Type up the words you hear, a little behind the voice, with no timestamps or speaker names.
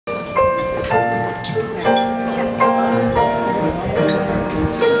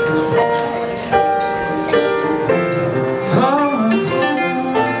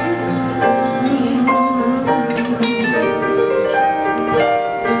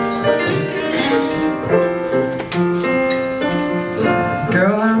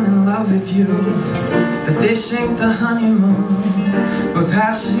This ain't the honeymoon, we're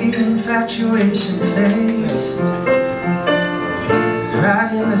past the infatuation phase.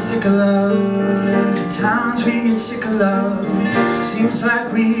 Right in the thick of love, the times we get sick of love. Seems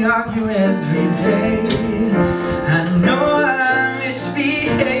like we argue every day. I know I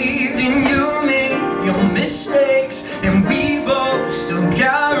misbehaved and you made your mistakes, and we both still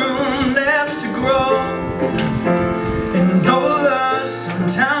got room left to grow. And though love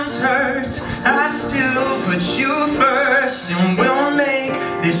sometimes hurts, I still put you first, and we'll make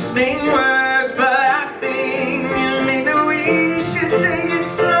this thing work. But I think maybe we should take it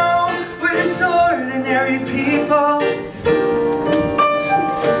slow. We're just ordinary people.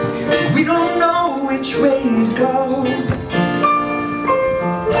 We don't know which way to go,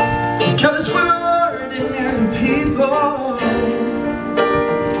 'cause we're ordinary people.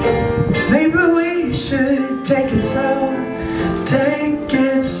 Maybe we should take it slow. Take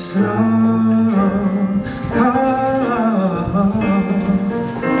it slow. Oh,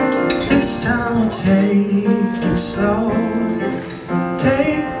 this time we'll take it slow.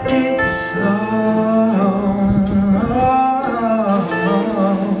 Take it slow.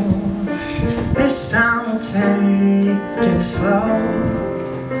 This time we'll take it slow.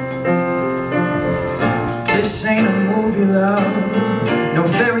 This ain't a movie, love, no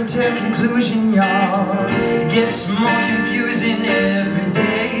fairy tale conclusion, y'all. It gets more confusing every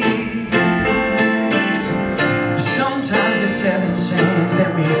day. Sometimes it's heaven sent,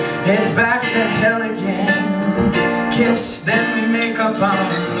 then we head back to hell again. Kiss, then we make up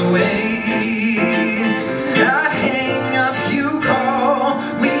on the way. I hang up, you call,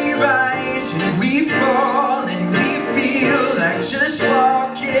 we rise and we fall, and we feel like just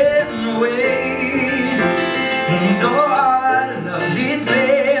walking away. And though our love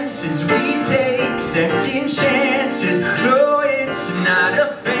advances, we take second chances. No, it's not a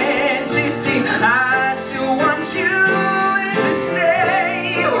fantasy, I still want you to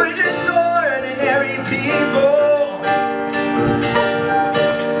stay. We're just ordinary people.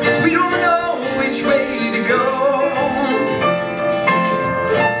 We don't know which way to go,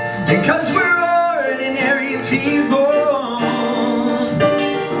 because we're ordinary people.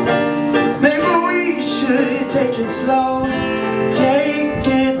 Maybe we should take it slow. Take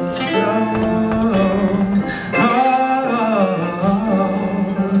it slow. Oh,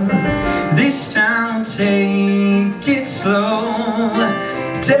 this time take it slow.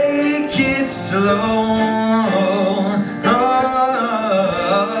 Take it slow.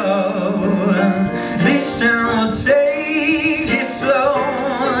 This time we'll take it slow.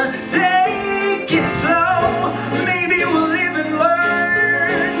 Take it slow. Maybe we'll live and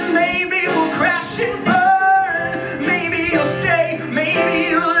learn. Maybe we'll crash and burn. Maybe you'll stay. Maybe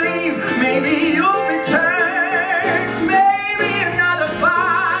you'll leave. Maybe you'll return. Maybe another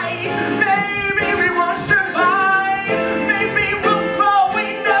fight. Maybe we won't survive. Maybe we'll grow. We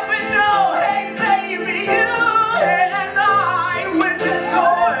never know. Hey baby, you and I, we're just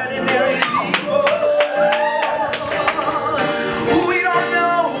ordinary people. We don't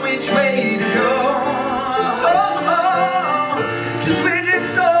know which way to go, 'cause we're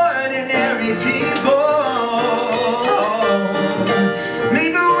just ordinary people.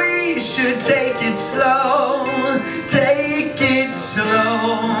 Maybe we should take it slow. Take it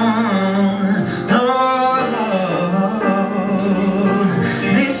slow.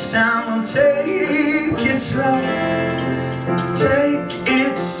 This time we'll take it slow. Take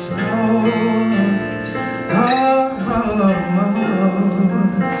it slow.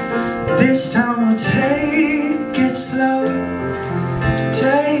 This time we'll take it slow.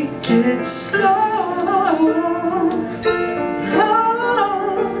 Take it slow.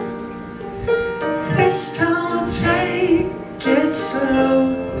 This time we'll take it slow.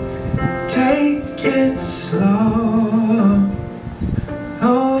 Take it slow.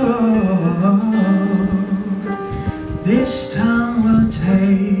 This time we'll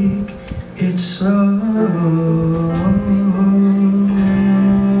take it slow.